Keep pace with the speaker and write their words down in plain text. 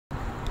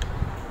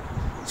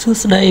សួ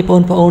ស្តីប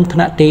ងប្អូនថ្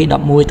នាក់ទី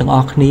11ទាំងអ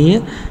ស់គ្នា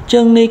ចឹ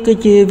ងនេះគឺ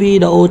ជាវី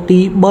ដេអូទី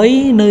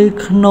3នៅ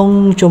ក្នុង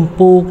ចម្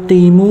ពោះ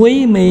ទី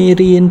1មេ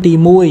រៀនទី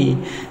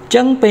1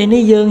ចឹងពេល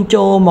នេះយើង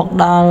ចូលមក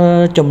ដល់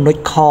ចំណុច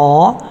ខ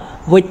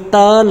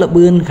vector ល្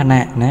បឿនខ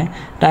ណៈណា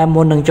តែ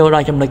មុននឹងចូលដ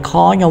ល់ចំណុចខ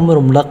ខ្ញុំ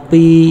រំលឹក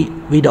ពី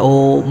វីដេអូ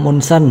មុន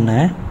សិន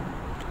ណា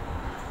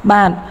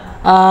បាទ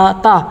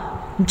តោះ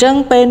អញ្ចឹង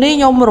ពេលនេះ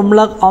ខ្ញុំរំ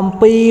លឹកអំ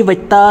ពី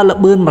vector ល្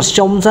បឿនមធ្យ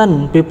មសិន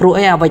ពីព្រោះ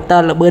អីអា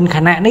vector ល្បឿនខ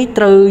ណៈនេះ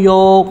ត្រូវយ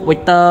ក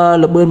vector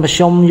ល្បឿនមធ្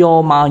យមយក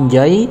មកនិ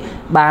យាយ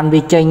បាន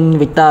វាចេញ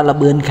vector ល្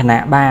បឿនខ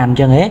ណៈបានអញ្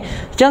ចឹងហ៎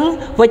អញ្ចឹង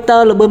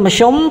vector ល្បឿនមធ្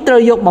យមត្រូ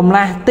វយកបំ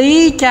លាស់ទី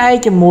ចែក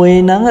ជាមួយ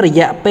នឹងរ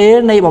យៈពេល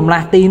នៃបំលា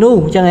ស់ទីនោះ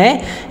អញ្ចឹងហ៎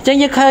អញ្ចឹង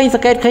យើងឃើញស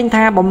ង្កេតឃើញ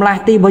ថាបំលាស់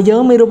ទីរបស់យើ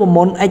ងមានរូបម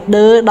ន្ត x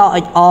ដឺដល់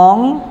x អង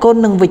គុណ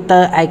នឹង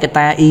vector ឯក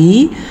តា e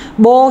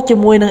បូកជា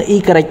មួយនឹង y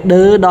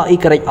ដឺដល់ y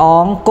អ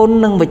ងគុណ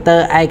នឹង vector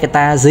ឯក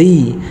តា z អ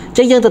ញ្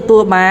ចឹងយើងទទួ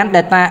លបាន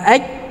delta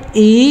x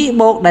e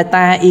បូក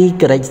delta y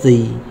z អ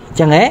ញ្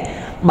ចឹងហ៎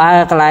បើ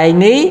កន្លែង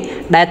នេះ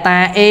delta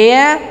a អ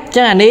ញ្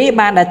ចឹងអានេះ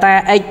បាន delta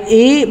x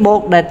e បូ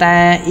ក delta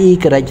y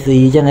z អ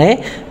ញ្ចឹងហ៎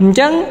អញ្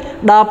ចឹង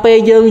ដល់ពេល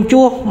យើង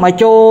ជួសមក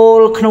ចូល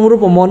ក្នុងរូ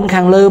បមន្ត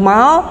ខាងលើម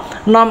ក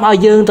នាំឲ្យ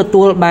យើងទ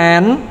ទួលបា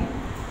ន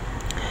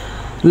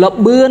ល្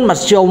បឿនម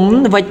ធ្យម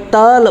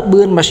vector ល្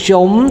បឿនមធ្យ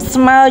ម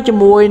ស្មើជា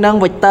មួយនឹង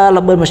vector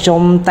ល្បឿនមធ្យ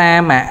មតា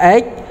មអា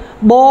x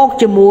បូក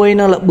ជាមួយ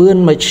នឹងល្បឿន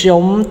មធ្យ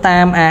មតា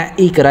មអា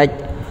y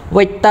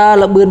vector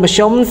ល្បឿនមធ្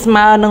យមស្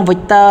មើនឹង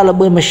vector ល្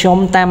បឿនមធ្យម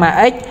តាម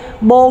អា x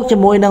បូកជា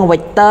មួយនឹង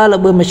vector ល្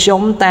បឿនមធ្យ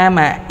មតាម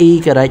អា y អ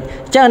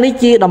ញ្ចឹងនេះ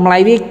ជាតម្លៃ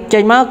វាចេ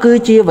ញមកគឺ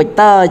ជា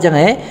vector អញ្ចឹង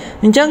ហ៎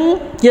អញ្ចឹង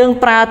យើង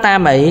ប្រើតាម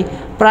អី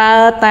ប្រើ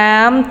តា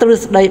មទ្រឹ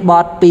ស្ដីប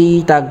ទពី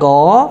តាហ្គ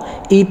រ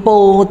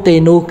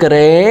hypotenuse កា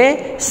រ៉េ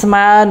ស្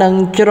មើនឹង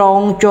ជ្រុង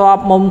ជា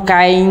ប់មុំ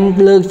កែង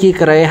លើកជា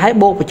ការ៉េហើយ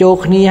បូកបញ្ចូល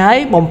គ្នាហើយ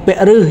បំពា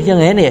ក់រឹសអញ្ចឹង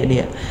ហ៎នេះ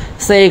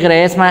c កា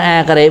រ៉េស្មើ a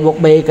ការ៉េបូក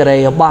b ការ៉េ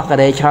របស់កា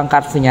រ៉េឆ្លងកា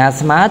ត់សញ្ញា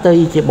ស្មើទៅ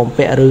ជាបំ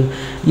ពាក់រឹស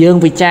យើង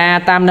វិចារ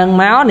តាមនឹង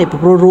មកនេះ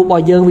ព្រោះរូបរប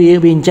ស់យើងវា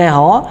អញ្ចេះ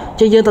ហ៎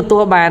ចឹងយើងទទួ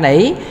លបានអី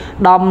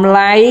តម្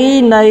លៃ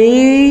នៃ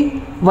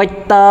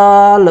vector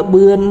ល្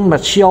បឿនម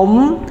ធ្យម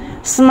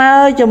ស្មើ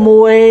ជា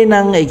មួយ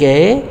នឹងអីគេ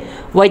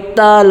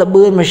vector ល្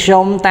បឿនមធ្យ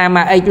មតាម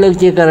អា x លើក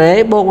ជាការ៉េ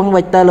បូកនឹង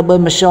vector ល្បឿន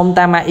មធ្យម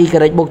តាមអា y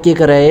បូកជា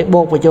ការ៉េ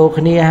បូកបញ្ចូល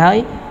គ្នាហើយ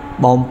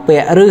បំពា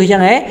ក់រឹសអញ្ចឹ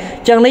ងហ៎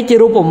អញ្ចឹងនេះជា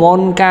រូបម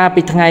ន្តកាល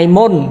ពីថ្ងៃ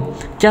មុន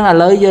អញ្ចឹងឥ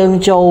ឡូវយើង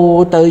ចូល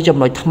ទៅចំ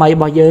ណុចថ្មីរ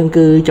បស់យើង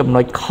គឺចំ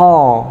ណុចខ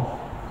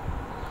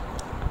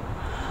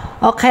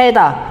អូខេ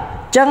តោះ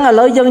អញ្ចឹងឥ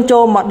ឡូវយើងចូ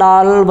លមកដ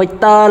ល់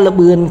vector ល្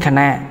បឿនខ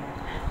ណៈ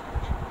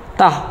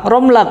តោះ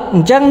រំលឹកអ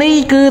ញ្ចឹងនេះ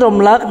គឺរំ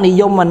លឹកនិ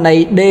យមន័យ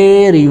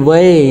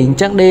derivative អញ្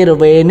ចឹង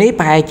derivative នេះ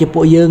ប្រហែលជា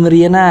ពួកយើង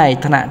រៀនហើយ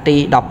ថ្នាក់ទី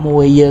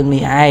11យើង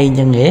នេះឯងអញ្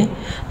ចឹងហ៎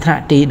ថ្នា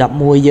ក់ទី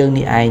11យើង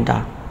នេះឯង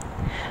តោះ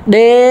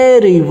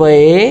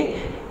derivative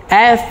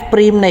f'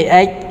 នៃ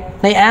x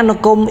នៃអនុ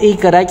គម y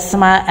ស្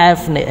មើ f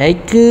នៃ x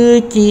គឺ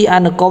ជាអ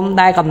នុគម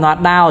ដែលកំណត់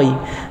ដោយ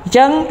អញ្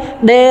ចឹង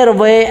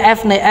derivative f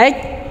នៃ x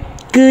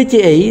គឺជា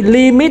អី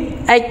limit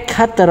x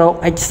ខិតទៅរក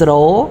x0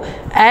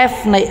 f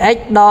នៃ x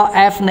ដល់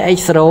f នៃ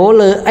x0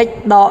 លើ x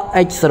ដល់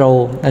x0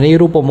 អានេះ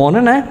រូបមន្ត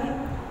ណា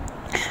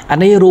អា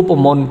នេះរូប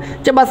មន្ត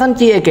ចាំបើសិន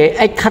ជាអីគេ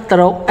x ខិតទៅ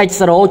រក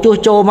x0 ជួស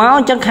ចូលមក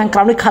អញ្ចឹងខាងក្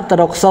រោមនេះខិតទៅ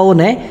រក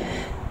0ណា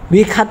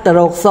វាខិតទៅ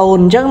រក0អ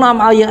ញ្ចឹងនាំ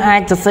ឲ្យយើងអា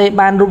ចសរសេរ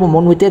បានរូបម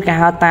ន្តមួយទៀតគេ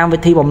ហៅតាមវិ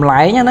ធីបំ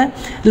លែងណា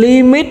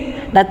limit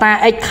data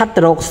x ខិត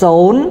ទៅរក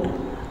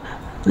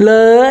0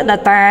លើ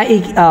data y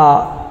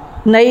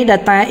នៃ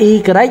data y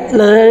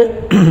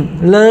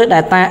លើ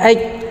data x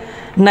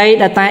នៃ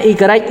data y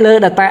លើ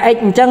data x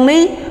អញ្ចឹង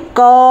នេះ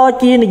ក៏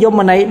ជានិយ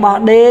មន័យរបស់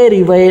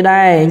derivative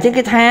ដែរអញ្ចឹង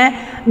គេថា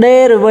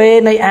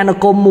derivative នៃអនុ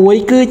គមមួយ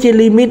គឺជា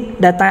limit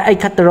data x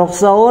ខិតទៅរក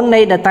0នៃ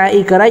data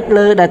y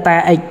លើ data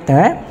x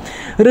ណា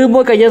ឬមួ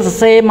យក៏យើងសរ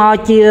សេរមក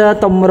ជា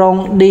តម្រង់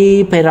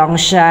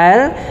differential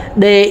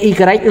dy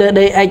លើ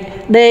dx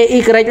dy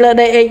លើ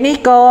dx នេះ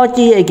ក៏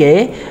ជាអីគេ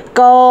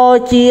ក៏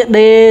ជា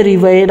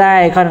derivative ដែ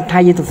រគាត់ថា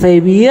យើងសរសេរ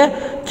វា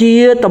ជា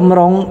តម្រ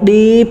ង់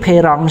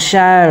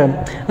differential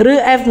ឬ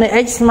f នៃ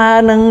x ស្មើ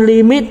នឹង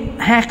limit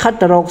h ខិត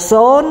ទៅរក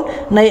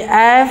0នៃ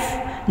f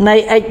នៃ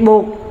x បូ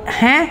ក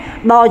h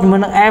ដល់ជាមួយ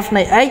នឹង f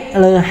នៃ x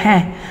លើ h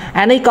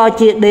អានេះក៏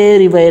ជា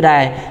derivative ដែ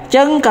រអញ្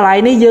ចឹងកន្លែង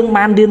នេះយើង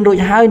បានរៀនរួច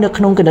ហើយនៅ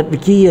ក្នុងគណិតវិ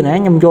ទ្យាណា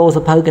ខ្ញុំយកស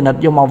ភៅគណិត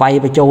យកមកវាយ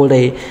បញ្ចូល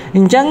ទេអ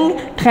ញ្ចឹង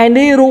ថ្ងៃ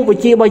នេះរូបវិ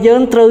ទ្យារបស់យើ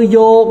ងត្រូវយ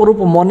ករូ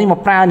បមន្តនេះមក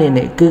ប្រើនេះ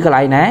គឺកន្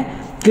លែងណា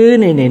គឺ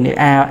នេះ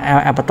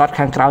អាបន្ទាត់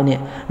ខាងក្រោយនេះ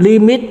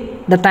limit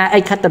data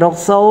x ខិតទៅរក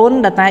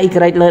0 data y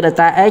លើ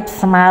data x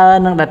ស្មើ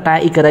នឹង data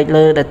y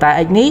លើ data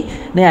x នេះ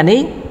អា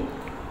នេះ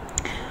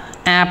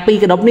អាពីរ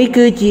កដប់នេះ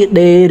គឺជា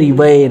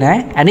derivative ណា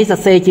អានេះសរ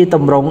សេរជាត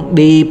ម្រង់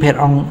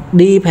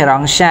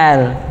differential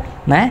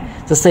ណា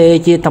សរសេរ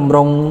ជាតម្រ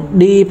ង់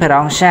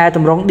differential ត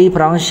ម្រង់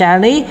differential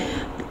នេះ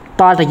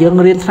តើតែយើង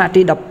រៀនថ្នាក់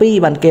ទី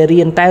12បានគេ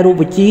រៀនតែរូប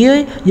វិទ្យា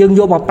យើង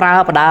យកមកប្រើ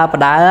ប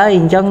ដាហើយ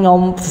អញ្ចឹងខ្ញុំ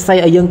សរសេរ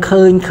ឲ្យយើង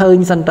ឃើញ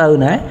សិនទៅ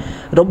ណា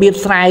របៀប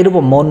ស្រាយរូប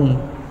មន្ត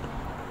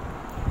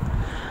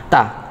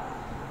តើអ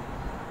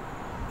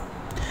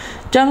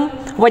ញ្ចឹង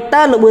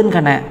vector ល្បឿនខ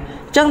ណៈ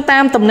chẳng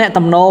tam tầm nẹ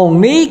tầm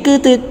nông ní cứ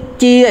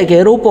chia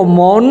cái rúp bộ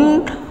môn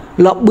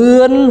lọ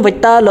bươn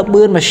vector lọ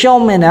bươn mà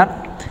xong này nè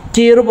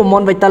chia rúp bộ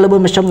môn vector lọ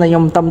bươn mà xong là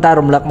nhom tâm ta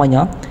rộng lực mà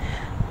nhớ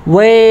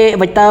về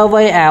vector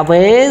về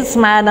về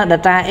smart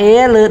data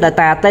e lơ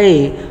data t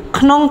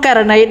không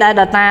cái này đã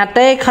data t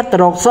khát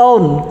rộng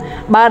zone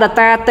ba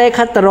data t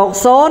khát rộng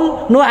zone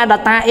nuôi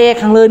data e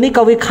khang lơ ní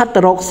có vi khát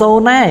rộng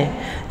zone này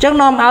chắc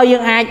nom ao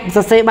dương ai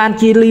sẽ ban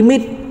chia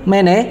limit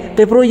mẹ nè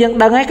về pro dương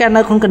đăng ấy cái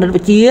nơi không cần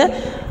được chia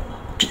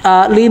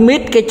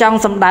limit cái trong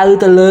sầm đào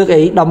từ lơ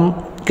cái đồng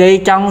cái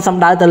trong sầm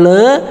đào từ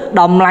lơ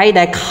đồng lấy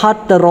để khát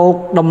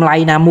rộng đồng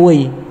lấy là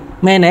mùi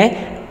mẹ nè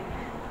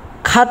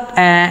khát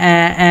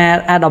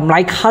đồng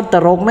lấy khát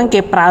rộng nó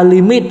cái pra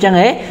limit chẳng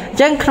ấy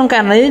chẳng không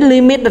cần lấy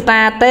limit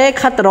data t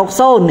khát rộng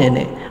zone này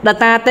nè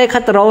data t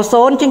khát rộng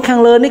zone chính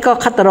khang lơ ní có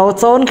khát rộng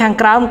zone khang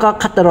crom có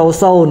khát rộng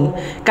zone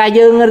cái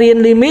dương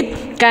riêng limit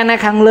cái này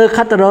khang lơ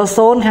khát rộng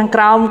zone khang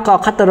crom có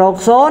khát rộng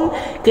zone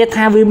cái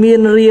tha vi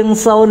miên riêng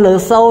zone lơ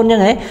zone như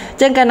ấy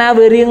chẳng cái nào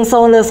về riêng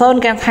zone lơ zone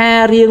cái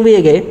tha riêng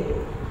về cái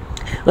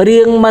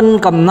riêng mình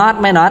cầm nốt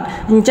mày nói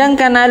chẳng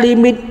cái nào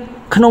limit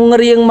không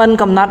riêng mình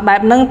cầm nát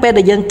bẹp nâng pe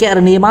để dân kẹt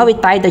này máu với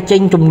tay tại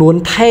trên chùm nuôn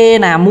thê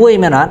nà muôi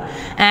mà nó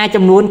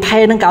chùm nuôn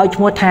thê nâng cao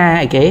mua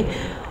tha cái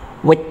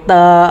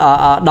vector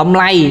đầm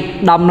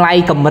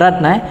lay cầm rật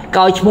nè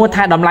coi mua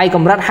tha đầm lay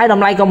cầm rật hay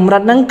đầm lay cầm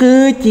rật nâng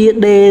cứ chia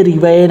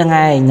derive là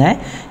ngày nhé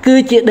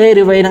cứ chia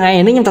derive là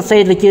ngày nếu chúng ta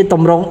xây là chia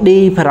tổng rộng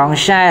đi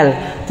differential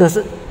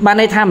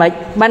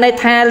ban này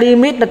tha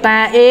limit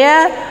data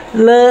e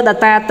lơ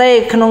data t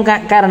không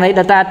cái này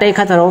data t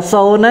khá là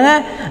số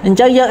nữa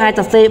chắc giờ ai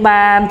ta xây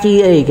ban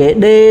chi ấy cái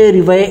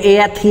derive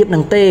e thiệp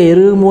bằng t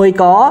rư môi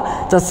có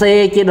ta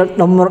xây chia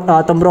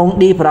tổng rộng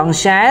đi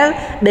differential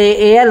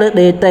de lơ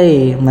dt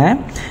mà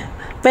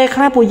về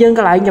khá bùi dương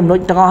cái lại nhầm nội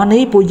tòa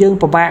ní bùi dương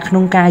bà bạc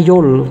không ca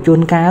vô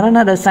chuồn cá đó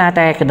nó đã xa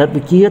tè cái đợt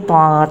bị chia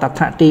to tập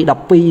thạ trì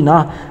đọc pi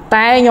nó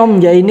tay nhom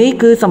vậy ní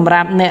cứ sầm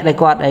rạp nè đại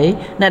quạt ấy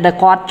nè đại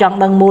quạt chẳng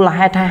đăng mua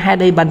là hai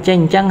đây bàn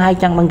chân chẳng hai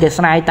chẳng bằng cái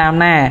slide tam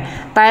nè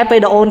tay bây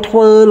giờ ôn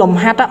thưa lồng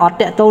hát á ọt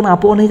tẹt tô nào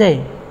buôn ấy thế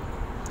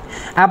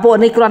bộ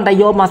này còn đại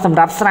vô mà sầm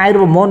rạp slide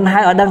rồi môn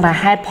hai ở đằng là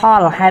hai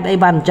Paul hai đây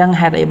bàn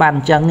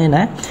chân này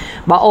nè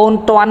bà ôn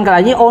toàn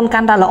cái như ôn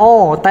can ta là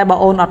ô tay bà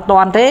ôn ở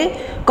toàn thế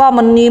có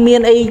mình ni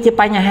miên ấy chỉ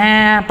phải nhà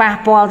ha pa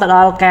Paul ta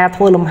đó ca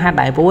thôi lầm hát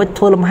đại bộ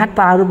thôi lầm hát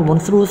pa rồi môn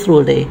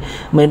sưu để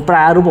mình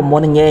pa rồi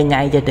môn nhẹ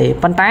nhảy vậy để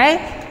bàn tay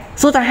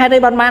số ta hai đây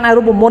bàn ai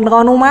rồi môn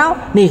con nung máu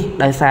nè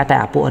đại xa tại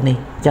bộ này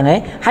chẳng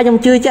ấy hai trong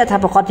chưa chứ thà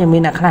bà con thì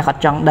mình là khá là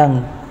chọn đằng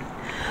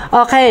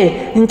ok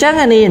chắc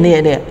là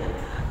nè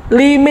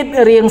limit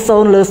riêng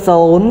zone lơ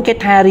zone cái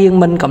tha riêng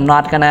mình cầm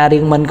nốt cái nào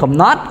riêng mình cầm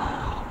nốt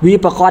vì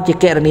bà con chỉ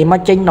kẹt này mà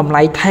tranh đồng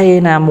lại thê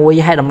na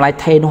mùi hay đồng lại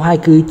thê nó hai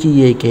cứ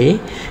chia cái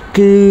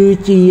cứ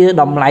chia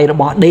đồng lại nó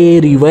bỏ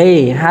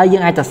derive hai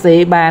dương ai ta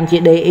c ban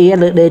chia de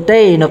lơ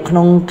dt nó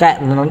không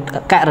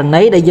cạn rồi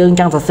đấy để dương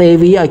trong ta c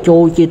ví ở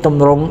châu chia tầm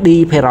rộng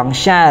đi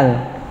differential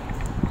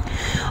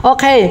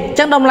ok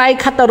chẳng đồng lại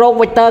khát rộng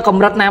vector cầm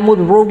rật nam mùi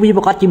vì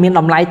bà con chỉ miền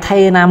đồng lại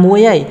thê na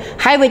mùi ấy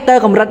hai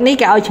vector cầm rật ní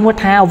cái ơi chúng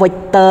ta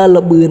vector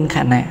là bươn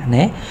khả năng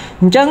nè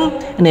chẳng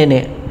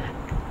nè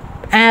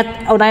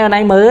ở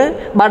đây mới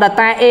bà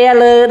data e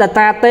lơ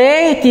data t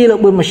chia là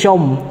bươn mà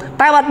xong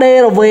ta bắt d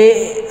rồi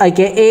về ở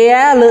cái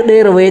e lơ d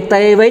rồi về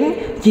t vĩnh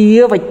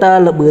chia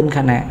vector là bươn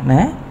khả năng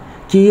nè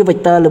chia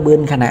vector là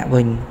bươn khả năng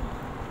mình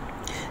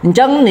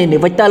chẳng nè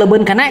vector là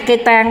bươn khả năng cái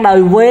tang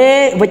đời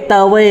về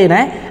vector về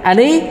nè anh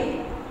ấy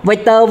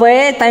vector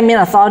với tay miền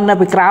là son là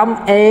bị cắm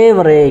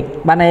average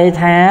bạn này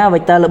tha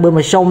vector là bươn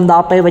mà xong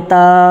đó pe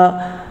vector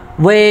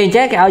về chứ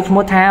cái ao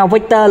một thao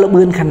vector là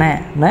bươn khả năng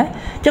đấy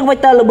chứ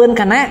vector là bươn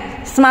khả năng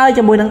small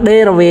cho mùi năng d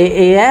rồi về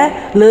e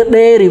lơ d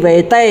thì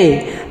về t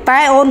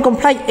tay ôn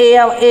complex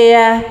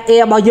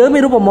e bao nhiêu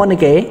mấy rút môn này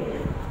kể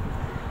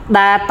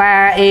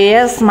data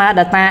e smart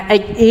data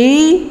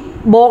xy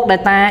bột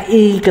data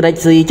y cái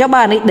gì cho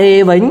bạn ấy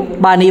d vĩnh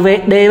bạn ấy về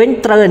d vĩnh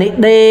trời này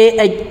d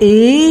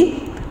xy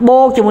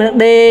bố cho mình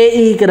d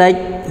y cái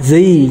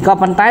gì có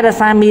bàn tay là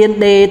sa miên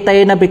dt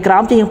nó bị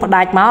cắm trên những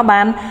đại máu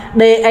ban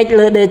dx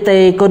lơ dt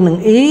con nâng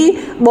ý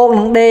bố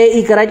nâng d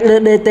y cái lơ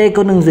dt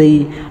con nâng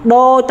gì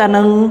đôi ta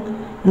nâng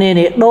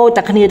nè đôi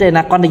ta khnia đây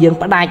là con để dừng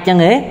bắt đại chẳng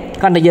ấy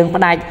con để dừng bắt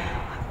đại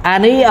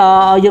anh ấy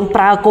dừng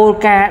prao cô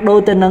ca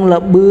đôi ta nâng là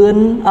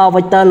bươn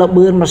vector là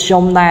bươn mà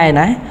xong này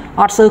nè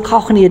ở sư khó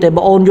khnia để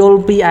bộ ôn vô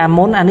pi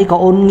món anh ấy có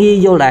ôn nghi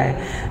vô lại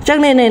chắc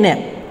nên nè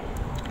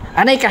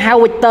anh ấy cả hai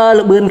vector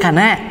là bươn khả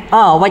năng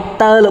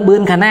vector là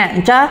bươn khả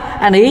năng chứ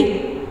anh ấy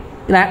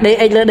là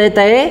dx lơ dt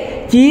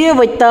chia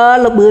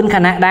vector là bươn khả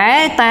năng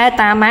đấy ta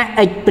tam á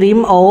x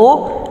prim o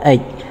x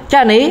chứ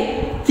anh ấy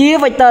chia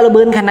vector là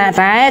bươn khả năng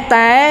đấy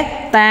ta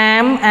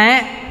tam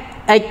á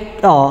x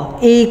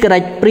y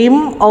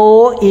prim o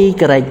y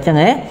chẳng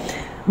ấy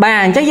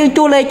bạn chắc dương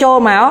chu lê cho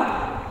máu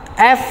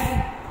f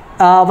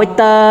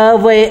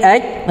vector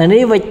vx anh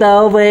ấy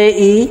vector vi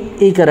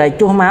y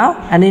chu máu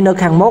anh ấy nó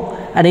khang mốc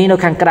anh ấy nó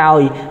khang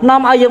cào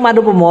nom ở dương ba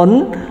đôi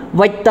môn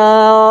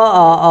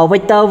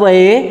vector v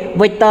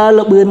vector ល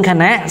បឿនខ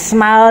ណៈស្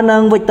មើនឹ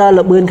ង vector ល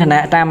បឿនខណៈ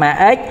តាម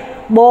x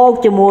បូក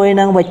ជាមួយ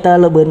នឹង vector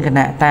លបឿនខ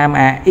ណៈតាម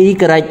y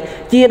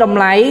ជាតម្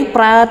លៃ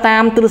ប្រើតា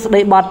មទ្រឹស្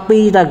ដីបទពី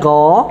តាហ្គ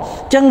រអ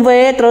ញ្ចឹង v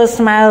ត្រូវ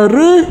ស្មើ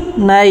រឹស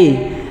នៃ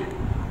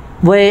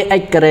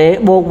vx ការ៉េ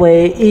បូក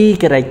vy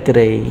ការ៉េកា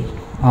រ៉េ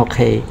អូ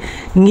ខេ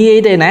ងាយ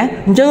ទេណា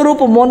អញ្ចឹងរូ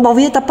បមន្តរបស់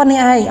វាតែប៉ុណ្្នេះ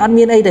ឯងអត់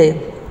មានអីទេ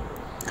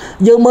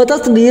យើងមើលទៅ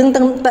ស្តៀង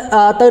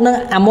ទៅនឹង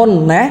អាមុន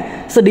ណា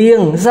ស្តៀង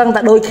សឹងតែ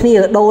ដូចគ្នា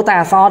ដូរតែ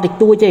អក្សរតិច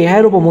តួចទេហើ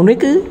យរូបមន្តនេះ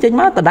គឺចេញ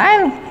មកដដែល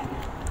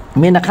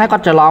មានតែខ្លះគា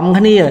ត់ច្រឡំ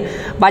គ្នា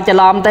បើច្រ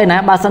ឡំទេណា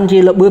បើសិនជា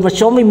លបឿនប្រ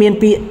ជុំវាមាន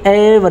ពាក្យ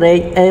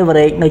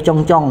average នៅ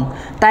ចុង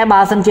តែបើ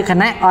សិនជាខ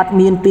ណៈអត់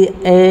មានពាក្យ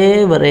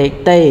average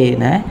ទេ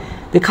ណា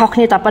វាខុសគ្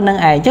នាតែប៉ុណ្្នឹងឯ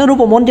ងអញ្ចឹងរូ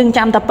បមន្តយើង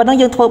ចាំតែប៉ុណ្្នឹង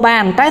យើងធ្វើបា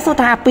នតែសួរ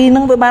ថាពីរហ្នឹ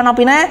ងវាបានមក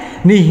ពីណា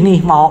នេះ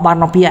មកបាន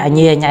មកពីអ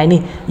ញឯនេះ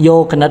យ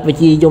កគណិតវិ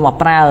ទ្យាយកមក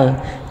ប្រើអ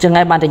ញ្ចឹង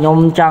ហើយបានតែខ្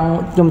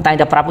ញុំតែង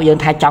តែប្រាប់ពួកយើង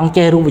ថាចង់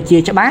ចេះរូបវិទ្យា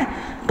ច្បាស់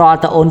តើ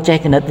តើអូនចេះ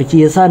គណិតវិទ្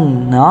យាសិន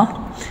ណា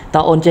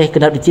តើអូនចេះគ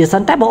ណិតវិទ្យាសិ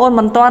នតែបើអូន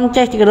មិនទាន់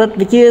ចេះគណិត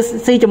វិទ្យា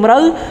ស៊ីជម្រៅ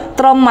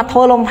ត្រឹមមកធ្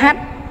វើលំហាត់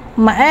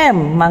មកអែម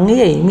មក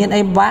ងាយមាន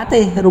អីពិបាកទេ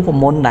រូប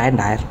មន្តដែ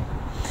រ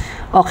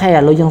អូខេឥ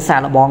ឡូវយើងសាក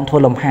ល្បងធ្វើ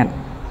លំហាត់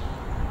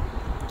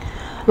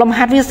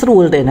វាស្រួ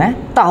លទេណា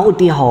តោះឧ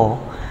ទាហរណ៍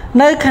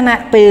នៅខ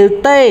ណៈពេល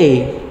ទេ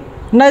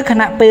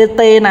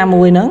ណា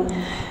មួយហ្នឹង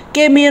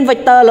គេមាន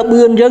vector ល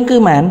បឿនយើងគឺ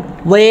ម៉ាន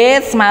v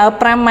ស្មើ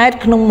5ម៉ែត្រ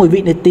ក្នុង1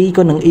វិនាទី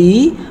គុណនឹង e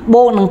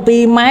បូកនឹង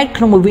2ម៉ែត្រ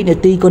ក្នុង1វិនា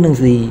ទីគុណនឹង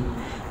c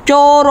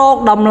ចូលរក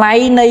តម្លៃ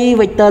នៃ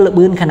vector ល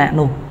បឿនខណៈ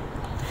នោះ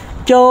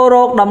អញ្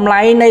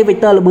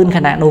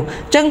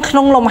ចឹងក្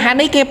នុងលំហាត់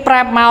នេះគេប្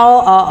រាប់មក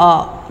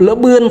ល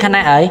បឿនខ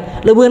ណៈហើយ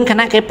លបឿនខ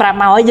ណៈគេប្រាប់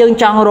មកហើយយើង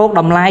ចង់រក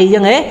តម្លៃអញ្ចឹ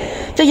ងហ៎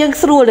អញ្ចឹងយើង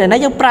ស្រួលទេណា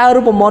យើងប្រើ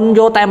រូបមន្ត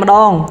យកតែម្ដ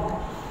ង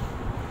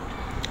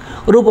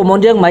រូបមន្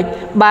តយើងមិន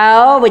បើ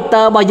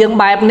vector របស់យើង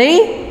បែប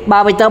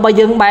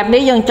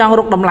នេះយើងចង់រ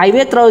កតម្លៃ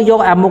វាត្រូវយក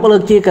អាមុខលើ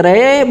កជាការ៉េ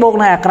បូក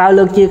នឹងអាក្រោយ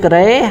លើកជាកា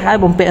រ៉េហើយ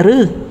បំពាក់រឹ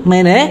សមែ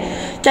នទេ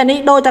ចានេះ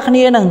ដូចតែគ្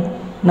នានឹង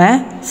ណា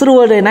ស្រួ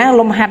លទេណា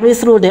លំហាត់វា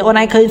ស្រួលទេអូន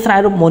ឯងឃើញស្រាយ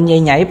រូបមន្ត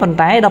ញ៉ៃប៉ុន្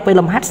តែដល់ពេល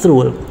លំហាត់ស្រួ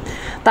ល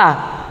តើ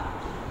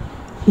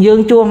យើង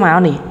ជួសមក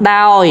នេះ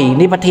ដោយ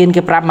នេះប្រធាន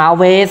គេប្រាប់មក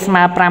v ស្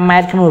មើ5ម៉ែ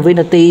ត្រក្នុង1វិ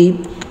នាទី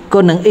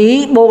គុណនឹង e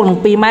បូកនឹង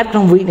2ម៉ែត្រក្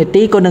នុងវិនា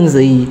ទីគុណនឹង c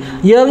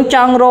យើងច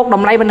ង់រកត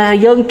ម្លៃបណ្ដា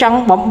យើងចង់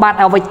បំបត្តិ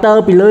ឲ្យ vector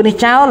ពីលើនេះ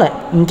ចោល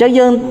អញ្ចឹង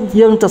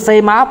យើងទៅសេ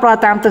មកប្រើ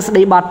តាមទ្រឹស្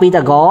ដីបទពី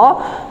តាហ្គរ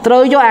ត្រូ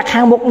វយកអាខា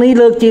ងមុខនេះ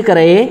លើកជាកា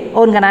រ៉េ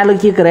អូនកាលណាលើក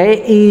ជាការ៉េ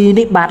e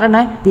នេះបាត់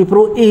ណាពីព្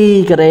រោះ e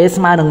ការ៉េ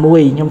ស្មើនឹង1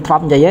ខ្ញុំធ្លា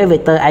ប់និយាយហើយ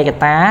vector ឯក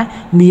តា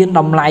មានត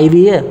ម្លៃរ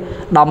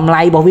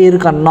បស់វាឬ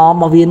ក៏ norm រ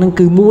បស់វានឹង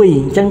គឺ1អ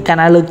ញ្ចឹងកាល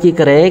ណាលើកជា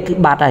ការ៉េគឺ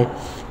បាត់ហើយ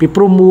ពីព្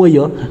រោះ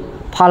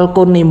1ផល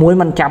គុណនេះ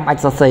1មិនចាំបា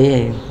ច់សរសេរ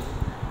ទេ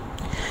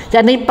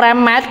ចានេះ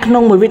5ម៉ែត្រក្នុ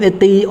ង1វិនា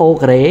ទីអូ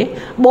ការ៉េ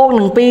បូក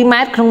នឹង2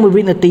ម៉ែត្រក្នុង1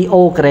វិនាទី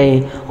អូការ៉េ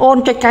អូន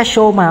ចុចកា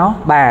សូមក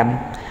បាន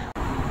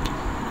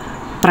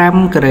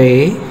5ការ៉េ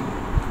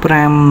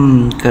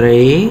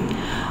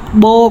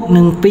បូក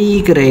នឹង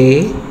2ការ៉េ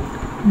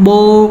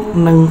បូក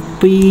នឹង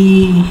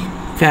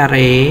2កា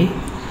រ៉េ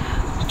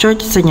ចុច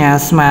សញ្ញា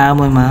ស្មើ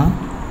មួយមក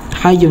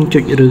ហើយយើងចុ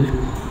ចរឹស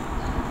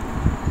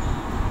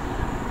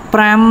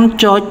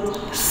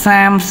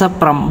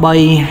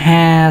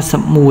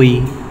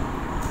 5.3851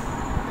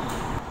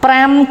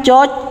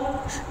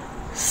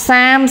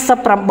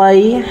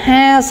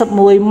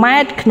 5.3851 ម៉ែ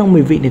ត្រក្នុង1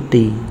វិនា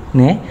ទី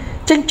ណា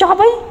ចឹងចប់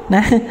ហើយ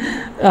ណា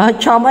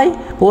ចប់ហើយ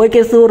ព្រោះ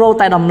គេសួររក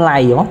តែតម្លៃ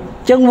ហ៎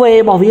ចឹង v រ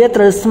បស់វា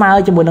ត្រូវស្មើ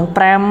ជាមួយនឹង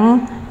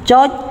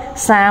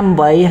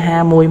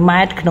 5.3851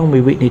 ម៉ែត្រក្នុង1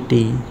វិនា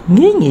ទី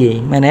ងាយ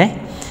មែន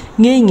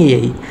ទេងា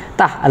យ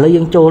តោះឥឡូវ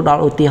យើងចូលដ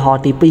ល់ឧទាហរ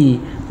ណ៍ទី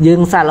2យើ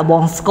ងសាកល្ប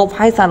ងស្គប់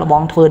ហើយសាកល្ប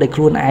ងធ្វើដោយខ្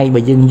លួនឯងបើ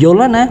យើងយ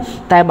ល់ណា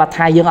តែបើ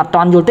ថាយើងអត់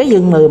ទាន់យល់ទេយើ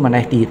ងមើល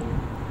ម៉េចទៀត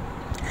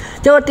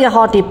ចូលឧទាហ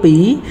រណ៍ទី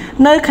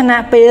2នៅខ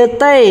ណៈពេល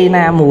ទេ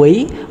ណាមួយ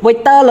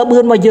vector លបឿ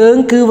នរបស់យើង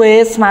គឺ v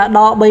ស្មើដ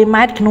ល់3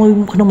ម៉ែត្រក្នុង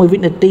1វិ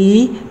នាទី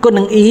គុណ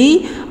នឹង e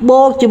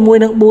បូកជាមួយ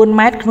នឹង4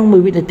ម៉ែត្រក្នុង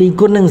1វិនាទី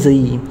គុណនឹង c អ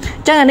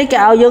ញ្ចឹងអានេះគេ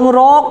ឲ្យយើងរ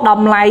កត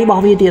ម្លៃរប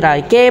ស់វាទៀតហើយ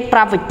គេប្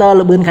រាប់ vector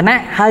លបឿនខណៈ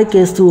ហើយ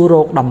គេសួររ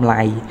កតម្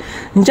លៃ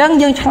អញ្ចឹង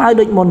យើងឆ្លើយ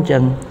ដូចមុនអញ្ចឹ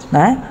ង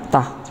ណា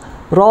តោះ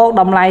រក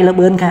តម្លៃល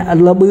បឿ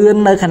ន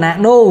នៅខណៈ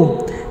នោះ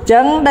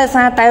ចឹងដោយ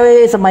សារតែ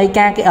សម័យ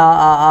កាលគេ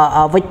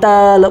vector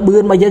លបឿ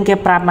នរបស់យើងគេ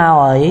ប្រាប់មក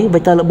ហើយ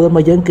vector លបឿនរប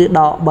ស់យើងគឺ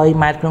ដក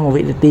3ម៉ែត្រក្នុង1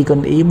វិនាទីគុណ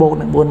e បូក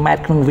នឹង4ម៉ែត្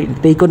រក្នុង1វិនា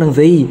ទីគុណនឹង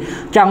c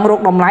ចង់រក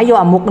តម្លៃយក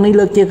អាមុខនេះ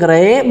លើកជាកា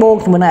រ៉េបូក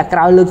ជាមួយនឹងអាក្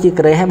រោយលើកជា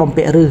ការ៉េហើយបំ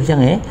ពាក់រឹសចឹង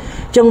ហ៎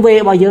ចឹង v រ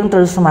បស់យើងត្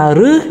រូវស្មើ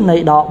រឹសនៃ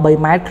ដក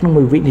3ម៉ែត្រក្នុង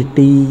1វិនា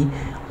ទី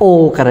o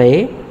ការ៉េ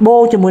បូ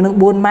កជាមួយនឹង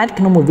4ម៉ែត្រ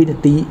ក្នុង1វិនា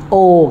ទី o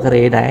កា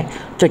រ៉េដែរ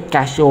ចុច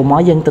កាសូមក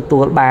យើងទទួ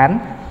លបាន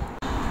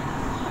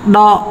ដ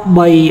ក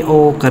 3o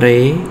ការ៉េ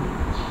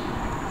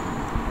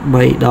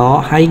3ដក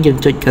ហើយយើង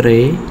ចុចកា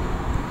រ៉េ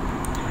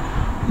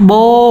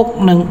បូក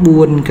នឹង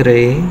4កា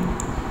រ៉េ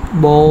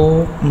បូ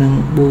កនឹង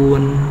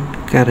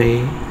4ការ៉េ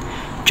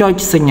ចុច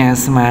សញ្ញា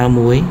ស្មើ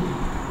មួយ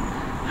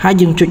ហើយ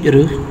យើងចុច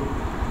រឹស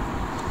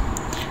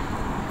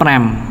5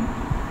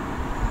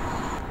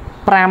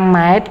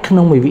ម៉ែត្រក្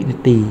នុង1វិនា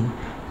ទីអ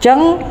ញ្ចឹង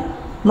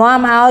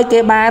នាំឲ្យគេ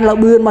បានល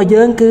បឿនរបស់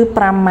យើងគឺ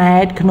5ម៉ែ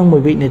ត្រក្នុង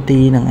1វិនាទី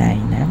ហ្នឹងឯង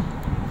ណា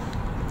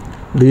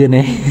លឿន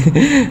ទេ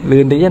លឿ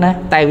នតិចណា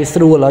តែវាស្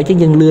រួលហើយជាង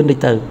យើងលឿនតិច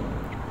ទៅ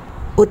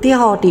ឧទា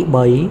ហរណ៍ទី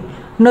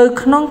3នៅ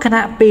ក្នុងខ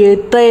ណៈពេល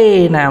ទេ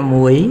ណា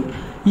មួយ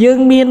យើង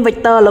មានវេក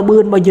ទ័រលបឿ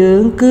នរបស់យើ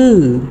ងគឺ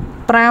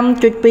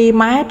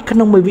 5.2 ម៉ែត្រក្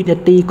នុង1វិនា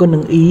ទីគុណនឹ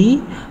ង e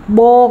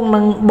បូកនឹ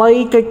ង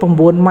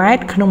 3.9 ម៉ែ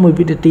ត្រក្នុង1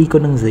វិនាទីគុ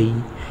ណនឹង z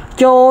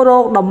ចូលរ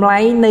កតម្លៃ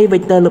នៃវេ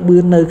កទ័រលបឿ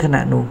ននៅខ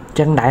ណៈនោះ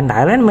ចឹងដែរ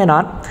មែនអ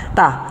ត់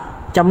តោះ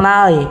ចម្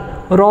លើយ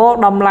រក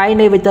តម្លៃ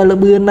នៃវេកទ័រល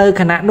បឿននៅ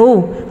ខណៈនោះ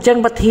ចឹង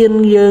ប្រធាន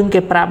យើង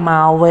គេប្រាប់ម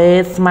កវេ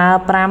ស្មើ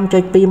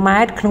 5.2 ម៉ែ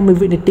ត្រក្នុង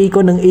1វិនាទី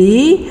គុណនឹង e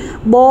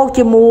បូក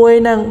ជាមួយ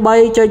នឹង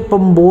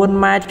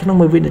 3.9 ម៉ែត្រក្នុង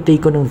1វិនាទី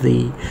គុណនឹង z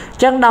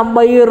ចឹងដើម្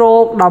បីរ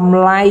កតម្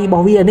លៃរប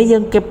ស់វានេះយើ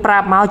ងគេប្រា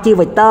ប់មកជា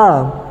វេកទ័រ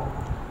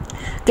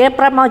គេ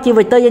ប្រាប់មកជា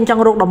វេកទ័រយើងច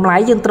ង់រកតម្លៃ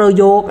យើងត្រូវ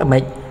យកអ្មេ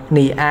ច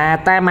នេះអា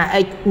តែមក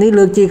x នេះ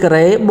លើកជាកា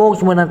រ៉េបូក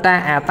ជាមួយនឹងតា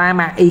អាតែ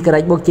មក y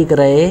បូកជាកា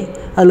រ៉េ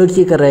ហើយលើក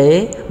ជាការ៉េ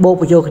បូក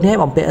បញ្ចូលគ្នា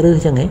បំពាក់រឿង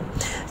ចឹងហ៎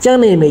ចឹង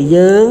នេះ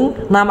យើង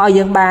នាំឲ្យ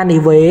យើងបាននេះ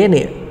វេ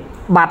នេះ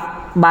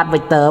បាត់វេ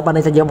កទ័របើ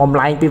នេះថាយើងបំ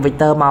លែងពីវេក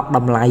ទ័រមកត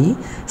ម្លៃ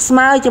ស្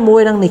មើជាមួយ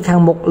នឹងនេះខាង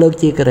មុខលើក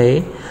ជាការ៉េ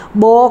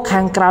បូក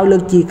ខាងក្រោយលើ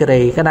កជាការ៉េ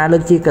កាលណាលើ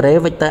កជាការ៉េ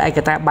វេកទ័រឯក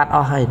តាបាត់អ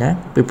ស់ហើយណា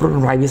ពីព្រោះត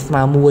ម្លៃវាស្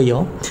មើមួយហ៎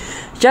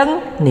ចឹង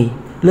នេះ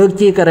លើក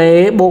ជាការ៉េ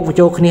បូកបញ្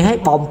ចូលគ្នាឲ្យ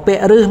បំពា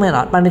ក់ឬមែនអ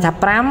ត់បានន័យថា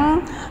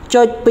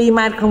 5.2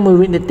 ម៉ែត្រក្នុង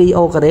1វិនាទី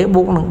អូការ៉េ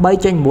បូកនឹង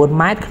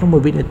 3.9 ម៉ែត្រក្នុង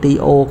1វិនាទី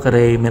អូកា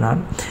រ៉េមែនអ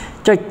ត់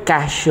ចុច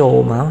កាសចូល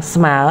មក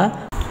ស្មើ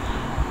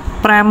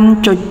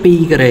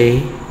 5.2 ការ៉េ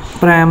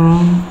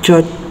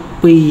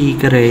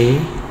 5.2 ការ៉េ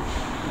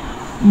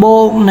បូ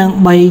កនឹង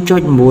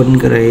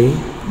 3.9 ការ៉េ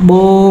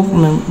បូក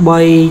នឹង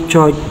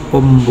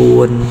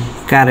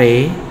 3.9 ការ៉េ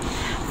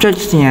ចុច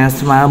សញ្ញា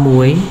ស្មើ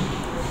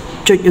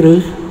1ចុចឬ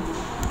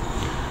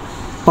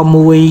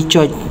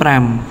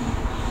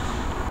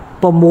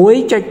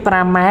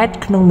 6.5 ម៉ែត្រ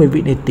ក្នុង1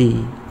វិនាទី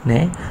ណា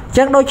អញ្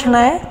ចឹងដូច្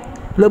នេះ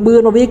លបឿន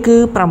របស់វាគឺ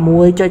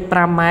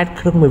 6.5 ម៉ែត្រ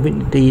ក្នុង1វិ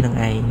នាទីនឹង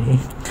ឯង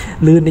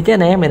លឿនតិច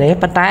ណាមែនទេ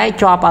ប៉ុន្តែ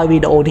ជាប់ឲ្យវី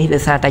ដេអូនេះដោ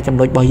យសារតែចំ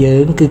ណុចរបស់យើ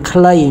ងគឺខ្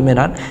លីមែន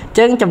អត់អញ្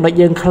ចឹងចំណុច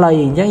យើងខ្លី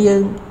អញ្ចឹងយើ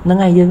ងហ្នឹង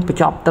ហើយយើងបញ្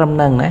ចប់ត្រឹមហ្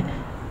នឹងណា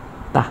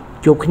តោះ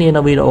ជួបគ្នា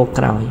នៅវីដេអូ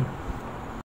ក្រោយ